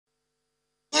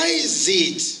is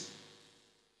it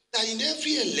that in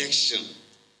every election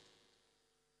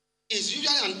is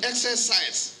usually an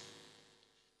exercise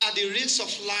at the risk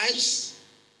of lives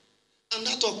and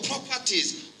that of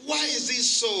properties? Why is this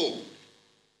so?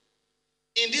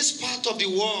 In this part of the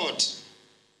world,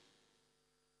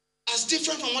 as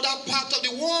different from other parts of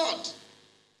the world.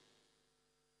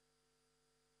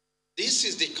 This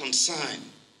is the concern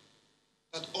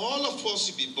that all of us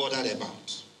should be bothered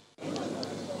about.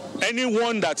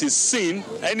 Anyone that is seen,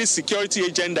 any security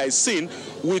agent that is seen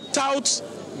without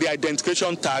the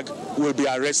identification tag will be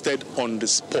arrested on the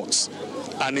spot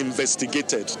and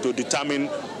investigated to determine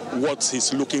what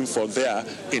he's looking for there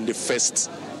in the first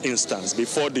instance,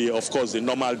 before of course, the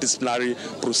normal disciplinary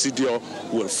procedure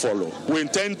will follow. We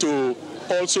intend to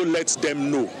also let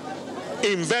them know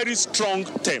in very strong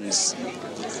terms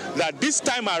that this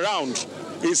time around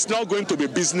it's not going to be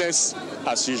business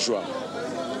as usual.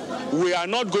 We are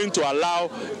not going to allow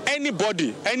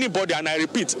anybody, and I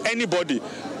repeat, anybody,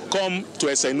 come to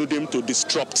Esenudim to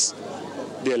disrupt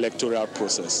the electoral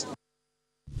process.